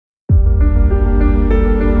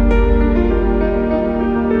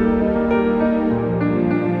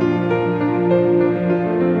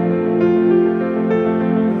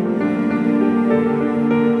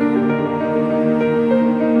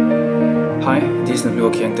Hi, this is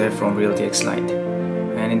Nabilo Kiangte from RealTX Lite,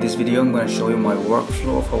 and in this video I'm going to show you my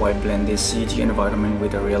workflow of how I blend this CG environment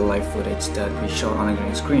with the real life footage that we shot on a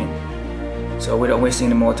green screen. So without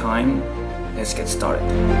wasting any more time, let's get started.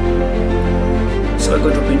 So I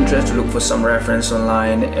go to Pinterest to look for some reference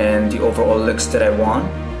online and the overall looks that I want.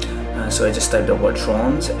 So I just typed the word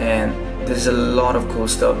Trons, and there's a lot of cool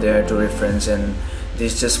stuff there to reference, and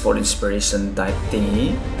this is just for inspiration type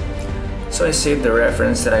thingy. So I saved the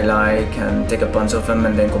reference that I like and take a bunch of them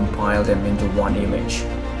and then compile them into one image.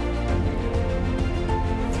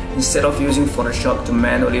 Instead of using Photoshop to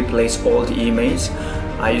manually place all the images,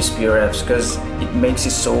 I use PRFs because it makes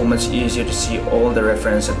it so much easier to see all the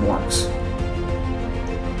reference at once.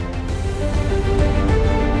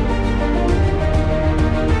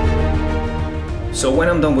 So when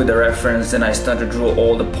I'm done with the reference, then I start to draw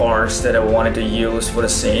all the parts that I wanted to use for the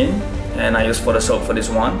scene, and I use Photoshop for this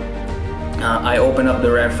one. I open up the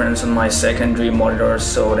reference on my secondary monitor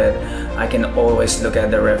so that I can always look at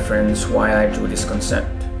the reference while I drew this concept.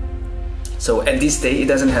 So at this stage, it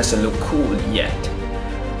doesn't have to look cool yet,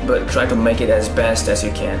 but try to make it as best as you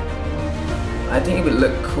can. I think it would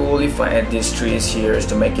look cool if I add these trees here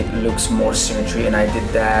to make it look more symmetry, and I did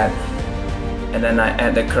that. And then I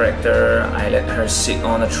add the character, I let her sit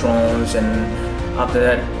on the thrones, and after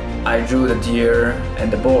that I drew the deer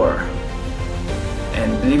and the boar.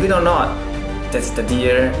 And believe it or not, that's the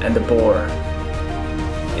deer and the boar.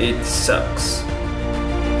 It sucks.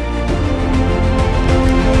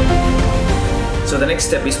 So the next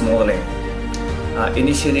step is modeling.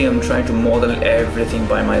 Initially I'm trying to model everything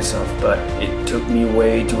by myself, but it took me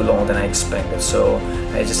way too long than I expected, so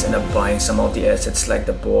I just ended up buying some of the assets like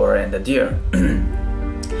the boar and the deer.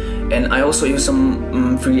 And I also use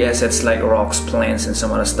some free assets like rocks, plants, and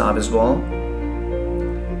some other stuff as well.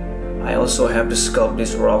 I also have to sculpt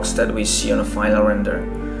these rocks that we see on a final render,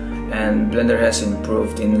 and Blender has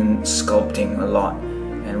improved in sculpting a lot.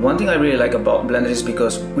 And one thing I really like about Blender is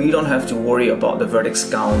because we don't have to worry about the vertex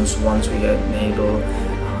counts once we enable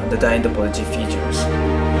the dye topology features.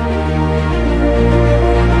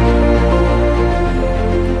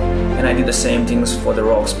 And I did the same things for the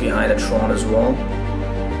rocks behind the throne as well.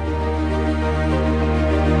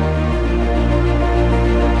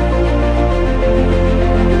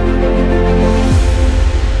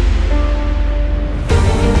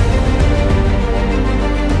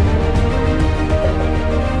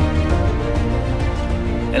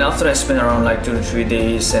 And after I spent around like 2 to 3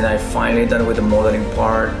 days, and I finally done with the modeling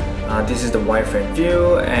part. This is the wireframe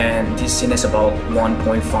view, and this scene has about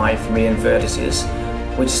 1.5 million vertices,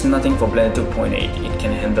 which is nothing for Blender 2.8. It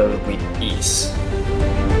can handle with ease.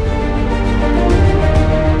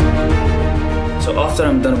 So after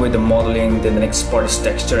I'm done with the modeling, then the next part is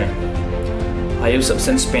texturing. I use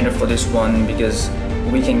Substance Painter for this one because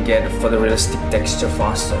we can get photorealistic texture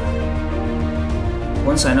faster.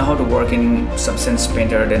 Once I know how to work in Substance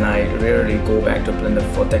Painter, then I rarely go back to Blender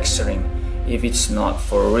for texturing if it's not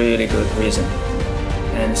for a really good reason.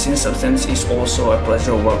 And since Substance is also a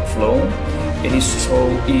procedural workflow, it is so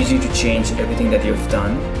easy to change everything that you've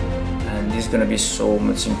done, and this is going to be so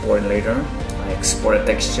much important later. I export a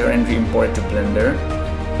texture and re-import it to Blender.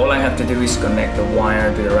 All I have to do is connect the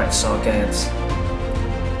wire to the right sockets.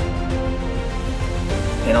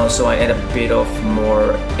 And also I add a bit of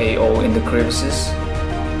more AO in the crevices.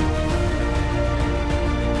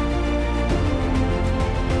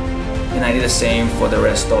 And I did the same for the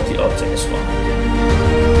rest of the object as well.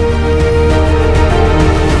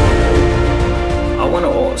 I want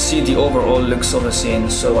to see the overall looks of the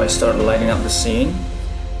scene, so I started lighting up the scene.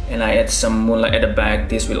 And I add some moonlight at the back.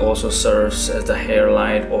 This will also serve as the hair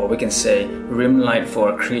light, or we can say rim light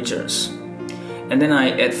for our creatures. And then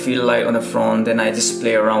I add field light on the front, then I just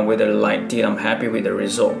play around with the light till I'm happy with the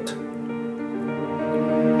result.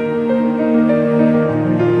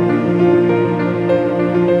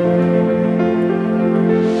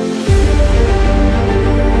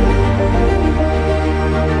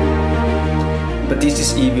 But this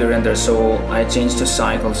is EV render, so I changed to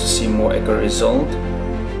cycles to see more accurate result.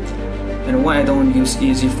 And why I don't use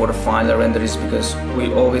easy for the final render is because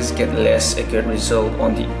we always get less accurate result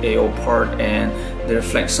on the AO part and the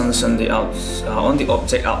reflections on the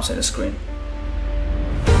object outside the screen.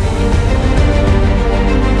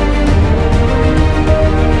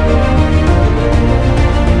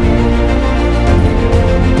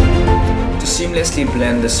 To seamlessly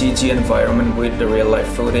blend the CG environment with the real life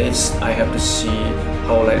footage, I have to see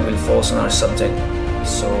how light will fall on our subject.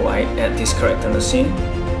 So I add this character in the scene.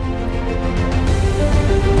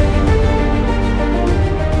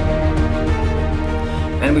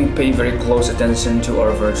 and we pay very close attention to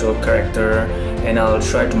our virtual character and I'll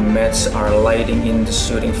try to match our lighting in the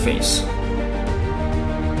shooting phase.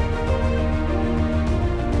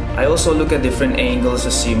 I also look at different angles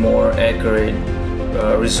to see more accurate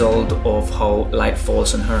result of how light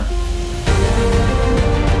falls on her.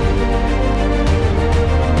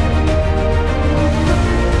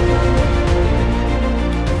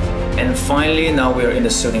 And finally, now we are in the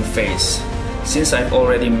shooting phase. Since I've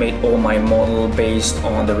already made all my model based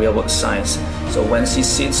on the real world size, so when she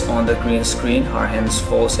sits on the green screen, her hands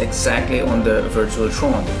falls exactly on the virtual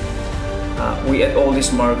throne. We add all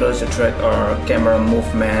these markers to track our camera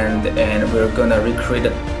movement, and we're gonna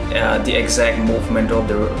recreate the exact movement of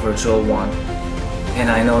the virtual one. And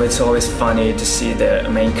I know it's always funny to see the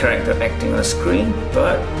main character acting on the screen,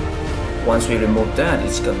 but once we remove that,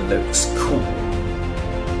 it's gonna look cool.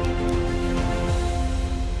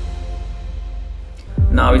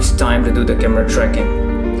 Now it's time to do the camera tracking.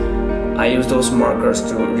 I use those markers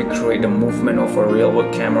to recreate the movement of a real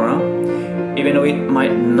world camera, even though it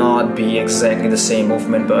might not be exactly the same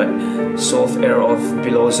movement, but soft error of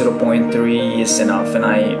below 0.3 is enough, and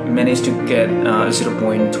I managed to get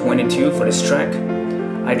 0.22 for this track.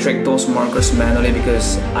 I track those markers manually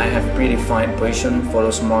because I have predefined position for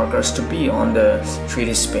those markers to be on the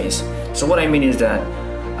 3D space. So what I mean is that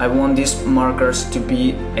I want these markers to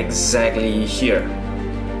be exactly here,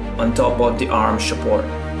 on top of the arm support,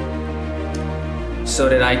 so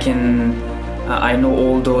that I know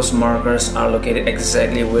all those markers are located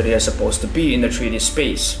exactly where they are supposed to be in the 3D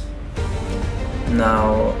space.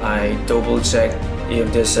 Now I double check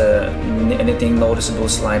if there's anything noticeable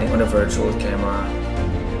sliding on the virtual camera,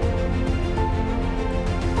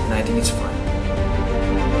 and I think it's fine.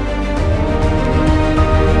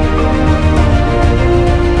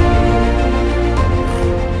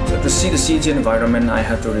 To see the CGI environment, I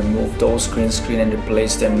have to remove those green screen and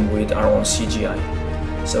replace them with our own CGI.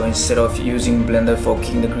 So instead of using Blender for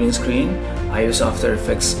keying the green screen, I use After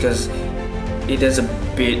Effects because it has a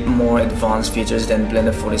bit more advanced features than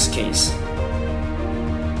Blender for this case.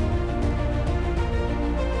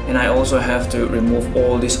 And I also have to remove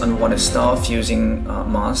all this unwanted stuff using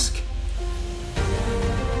mask.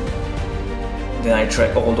 Then I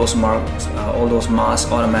track all those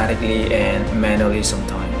masks automatically and manually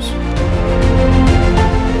sometimes.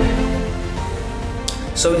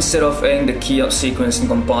 So instead of adding the key up sequence in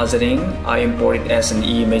compositing, I import it as an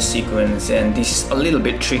image sequence, and this is a little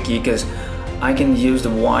bit tricky because I can use the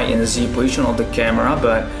Y and Z position of the camera,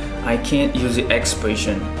 but I can't use the X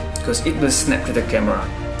position because it will snap to the camera.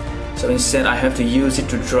 So instead I have to use it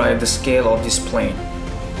to drive the scale of this plane,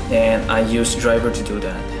 and I use driver to do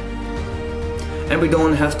that. And we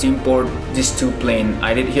don't have to import these two planes.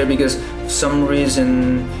 I did here because for some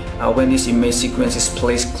reason when this image sequence is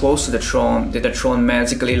placed close to the throne, the throne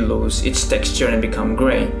magically lose its texture and become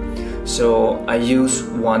gray. So I use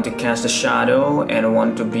one to cast the shadow and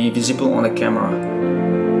one to be visible on the camera.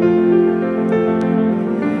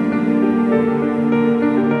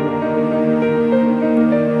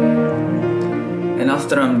 And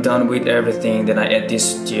after I'm done with everything, then I add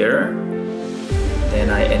this tear,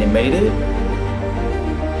 then I animate it,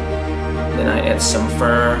 then I add some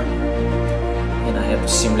fur, and I have to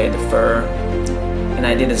simulate the fur, and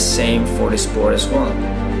I did the same for this board as well.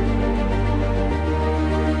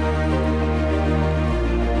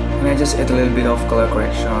 And I just add a little bit of color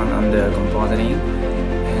correction on the compositing,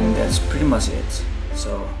 and that's pretty much it.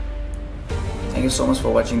 So thank you so much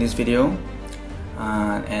for watching this video,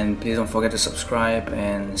 and please don't forget to subscribe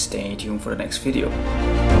and stay tuned for the next video.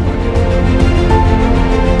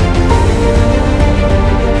 Bye-bye.